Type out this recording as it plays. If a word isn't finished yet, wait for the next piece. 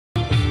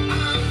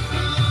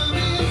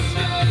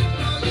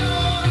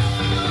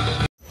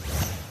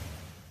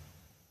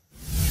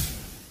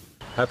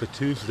Happy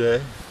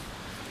Tuesday.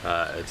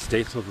 It's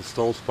Dates with the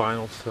Stoles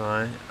finals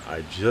tonight.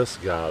 I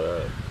just got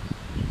up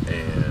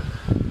and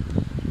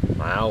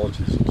my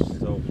allergies are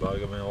still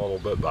bugging me a little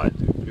bit, but I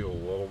do feel a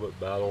little bit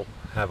better,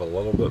 have a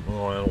little bit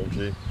more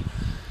energy,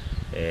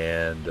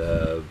 and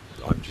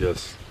I'm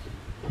just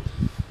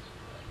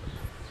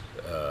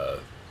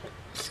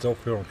still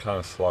feeling kind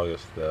of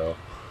sluggish though.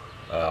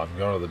 I'm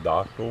going to the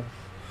doctor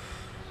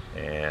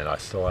and I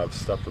still have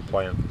stuff to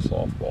play in for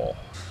softball.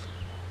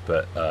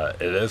 But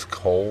it is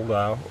cold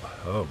out.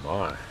 Oh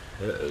my,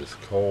 it is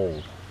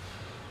cold.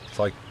 It's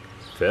like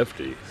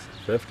 50,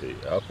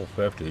 upper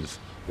 50s.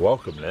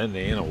 Welcome to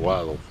Indiana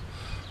weather.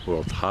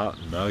 Well, it's hot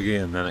and muggy,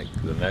 and then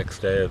the next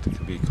day it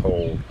could be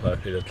cold.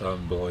 It's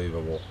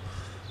unbelievable.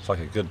 It's like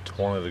a good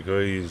 20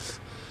 degrees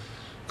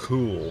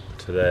cool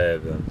today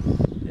than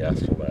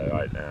yesterday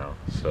right now.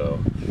 So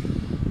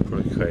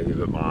pretty crazy.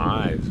 But my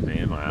eyes,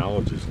 man, my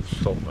allergies are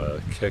starting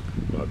to kick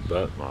my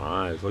butt in my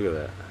eyes. Look at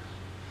that.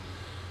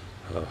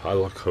 I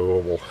look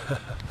horrible.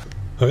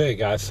 Okay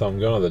guys, so I'm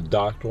going to the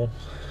doctor.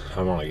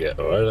 I'm gonna get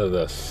rid of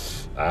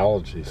this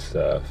allergy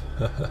stuff.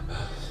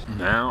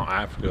 Now I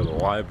have to go to the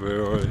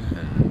library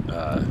and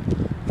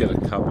get a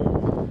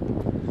couple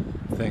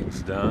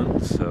things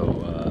done.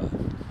 So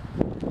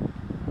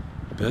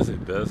busy.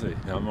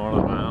 I'm running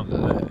around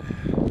today.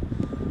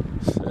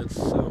 It's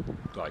so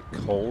like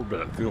cold, but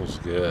it feels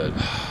good.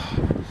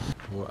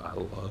 Boy, I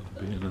love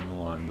being in the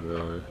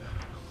library.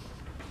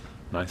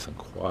 Nice and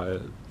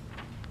quiet.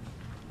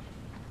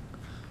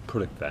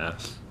 Pretty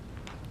fast.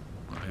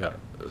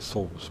 The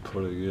soul was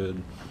pretty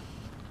good.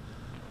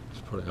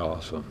 It's pretty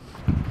awesome.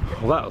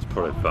 Well, that was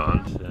pretty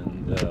fun,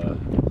 and that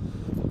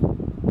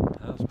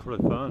was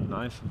pretty fun.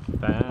 Nice and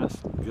fast.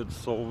 Good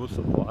service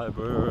at the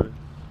library.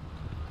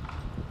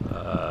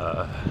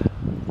 Now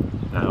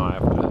I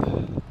have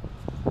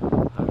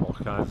all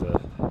kinds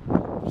of.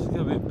 It's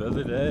gonna be a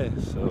busy day,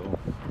 so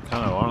I'm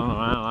kind of running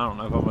around. I don't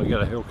know if I'm gonna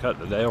get a haircut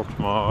today or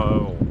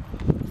tomorrow,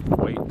 or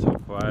wait until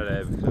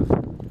Friday because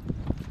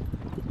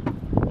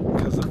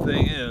the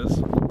thing is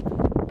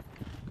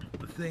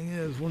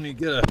when you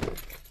get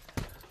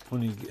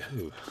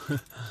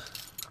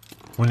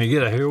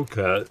a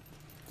haircut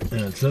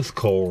and it's this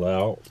cold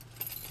out,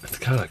 it's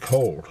kind of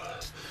cold.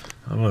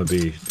 I'm going to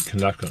be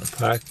conducting a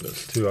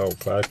practice, 2-hour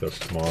practice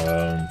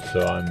tomorrow, and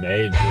so I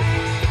may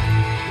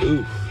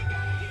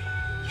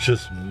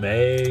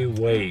may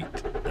wait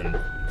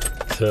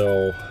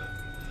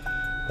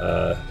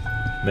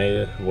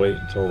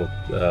until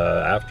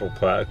after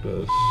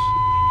practice.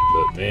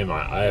 But man,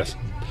 my eyes,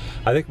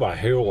 I think my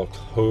hair looks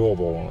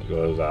horrible when it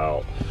goes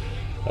out,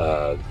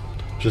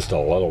 just a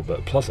little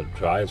bit. Plus it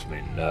drives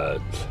me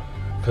nuts,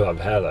 because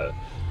I've had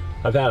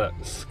it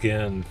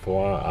skinned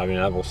for,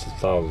 ever since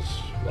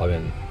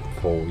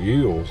for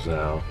years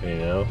now, you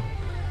know.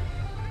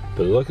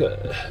 But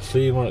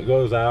see when it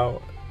goes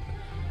out,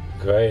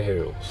 gray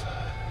hairs,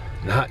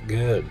 not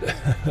good.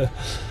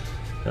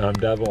 And I'm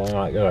definitely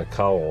not gonna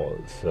color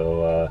it,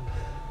 so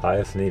I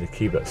just need to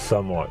keep it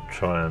somewhat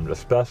trimmed,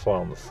 especially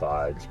on the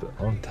sides, but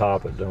on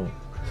top it don't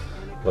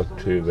look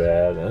too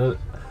bad. And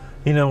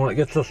when it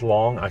gets this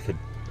long, I could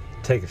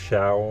take a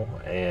shower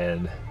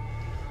and,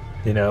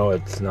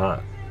 it's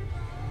not,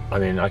 I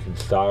can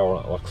style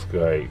and it looks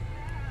great,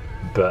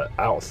 but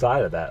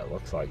outside of that, it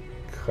looks like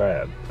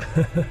crap.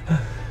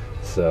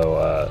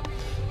 So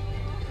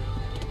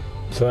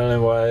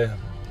anyway,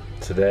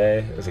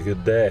 today is a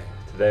good day.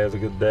 Today is a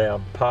good day.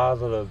 I'm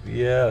positive.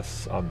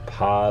 Yes, I'm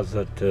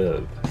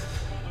positive.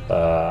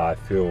 I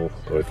feel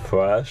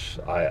refreshed.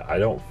 I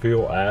don't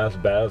feel as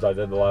bad as I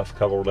did the last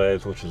couple of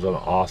days, which is an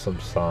awesome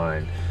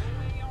sign.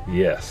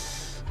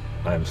 Yes,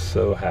 I'm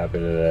so happy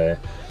today.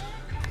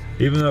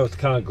 Even though it's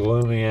kind of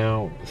gloomy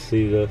out,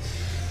 see this?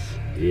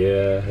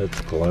 Yeah,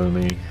 it's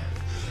gloomy.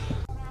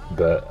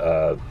 But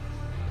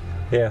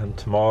yeah, and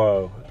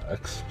tomorrow,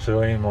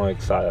 extremely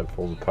excited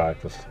for the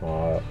practice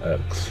tomorrow.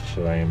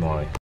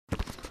 Extremely.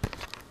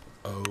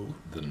 Oh,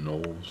 the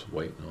Knowles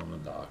waiting on the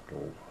doctor.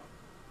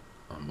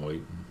 I'm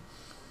waiting.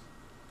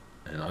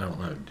 And I don't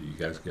know, do you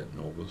guys get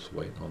nervous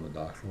waiting on the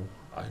doctor?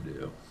 I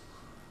do.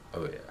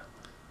 Oh yeah.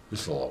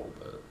 Just a little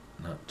bit.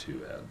 Not too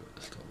bad, but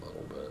just a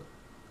little bit.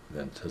 The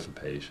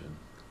anticipation.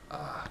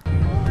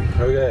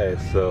 Okay,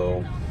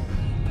 so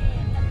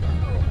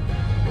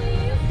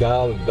got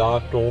out of the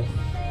doctor.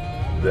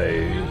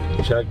 They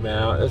checked me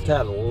out. Just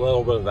had a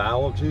little bit of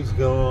allergies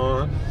going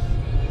on,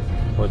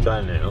 which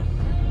I knew.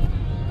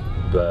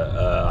 But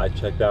I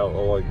checked out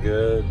really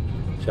good,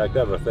 checked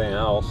everything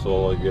else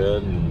really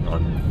good, and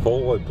I'm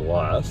fully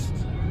blessed.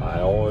 I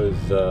always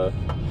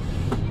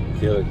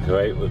get a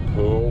great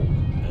report,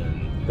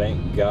 and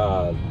thank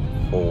God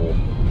for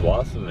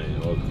blessing me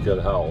with good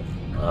health.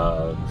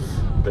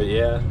 But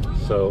yeah,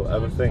 so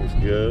everything's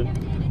good.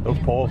 There's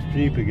Paul's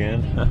Jeep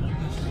again.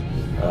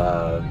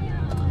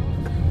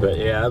 But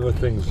yeah,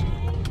 everything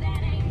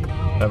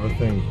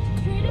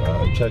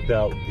checked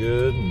out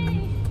good.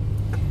 And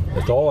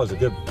it's always a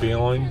good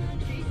feeling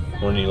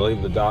when you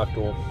leave the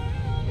doctor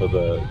with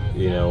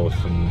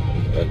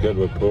a good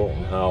report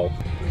on health.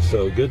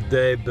 So good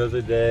day,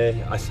 busy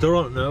day. I still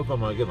don't know if I'm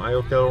gonna get my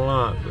haircut or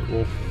not, but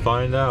we'll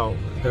find out.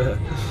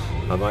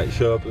 I might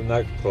show up at the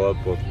next club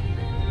with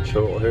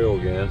short hair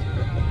again.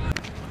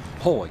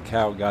 Holy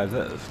cow, guys,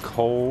 it is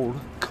cold,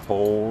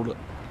 cold,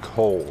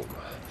 cold.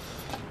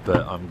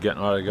 But I'm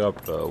getting ready to go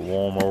up to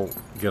Walmart,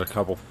 get a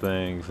couple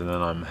things, and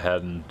then I'm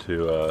heading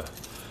to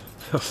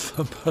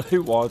somebody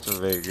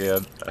watching me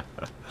again.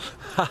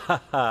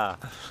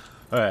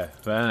 Alright,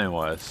 but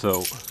anyway,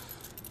 so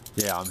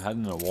yeah, I'm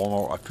heading to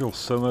Walmart. I feel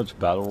so much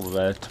better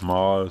today.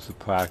 Tomorrow's the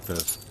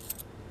practice.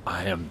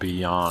 I am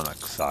beyond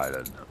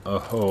excited.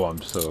 Oh,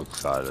 I'm so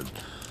excited.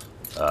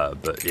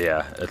 But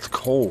yeah, it's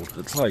cold.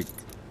 It's like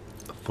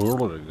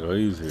 40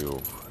 degrees here.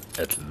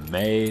 It's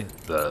May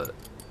the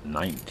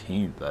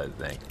 19th, I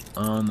think.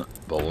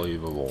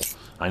 Unbelievable.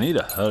 I need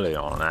a hoodie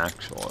on,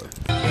 actually.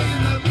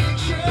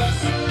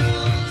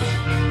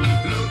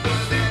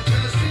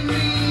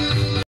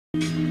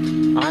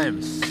 I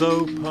am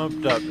so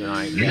pumped up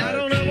tonight,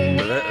 guys,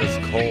 but it is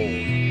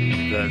cold.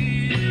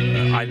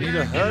 I need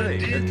a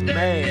hoodie. It's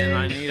May and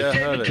I need a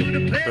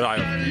hoodie, but I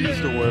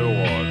refuse to wear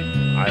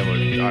one.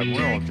 I'm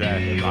wearing a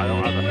jacket, I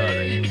don't have a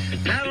hoodie.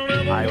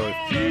 I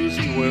refuse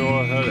to wear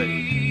a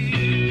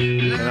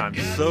hoodie, and I'm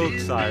so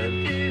excited.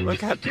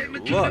 Look at me,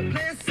 look.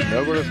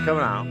 Nobody's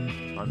coming out.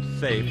 I'm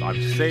safe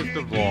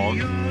to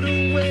vlog,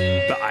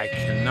 but I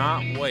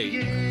cannot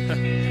wait.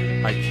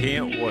 I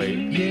can't wait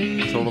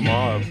until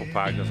tomorrow for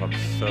practice. I'm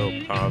so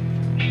pumped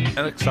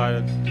and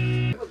excited.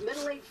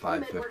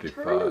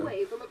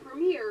 5:55.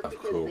 Of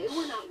course,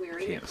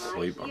 can't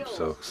sleep. I'm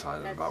so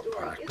excited about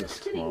practice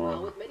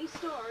tomorrow.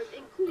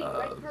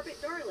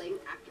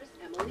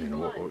 I mean,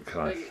 what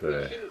can I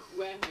say?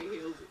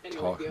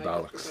 Talk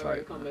about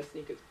excitement.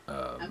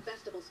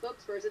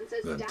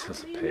 The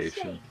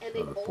anticipation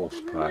of the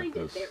first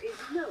practice,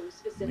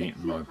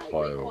 meeting my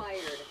players,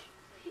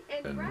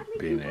 and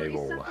being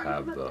able to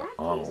have the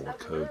Arnold to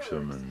coach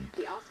them and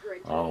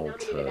Arnold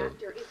to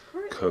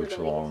coach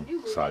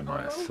alongside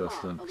my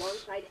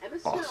assistants.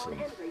 Awesome.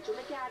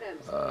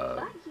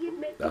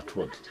 That's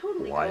what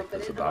life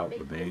is about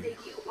to me.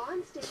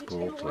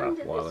 Sports,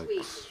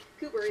 athletics,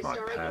 it's my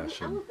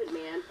passion,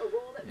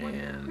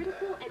 and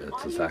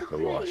it's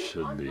exactly what I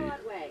should be.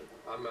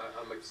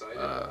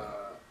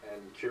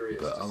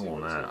 But other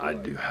than that, I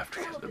do have to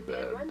get to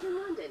bed.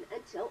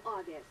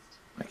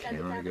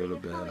 Can I go to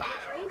bed? I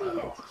don't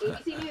know.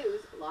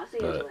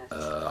 But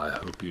I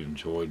hope you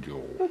enjoyed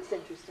your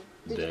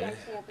day,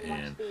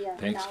 and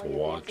thanks for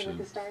watching.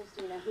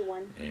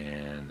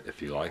 And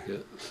if you like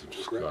it,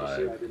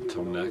 subscribe.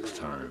 Until next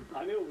time.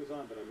 I knew it was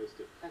on, but I missed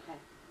it. Okay.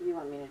 You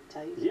want me to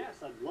tell you?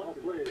 Yes, I'd love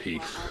to.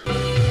 Peace.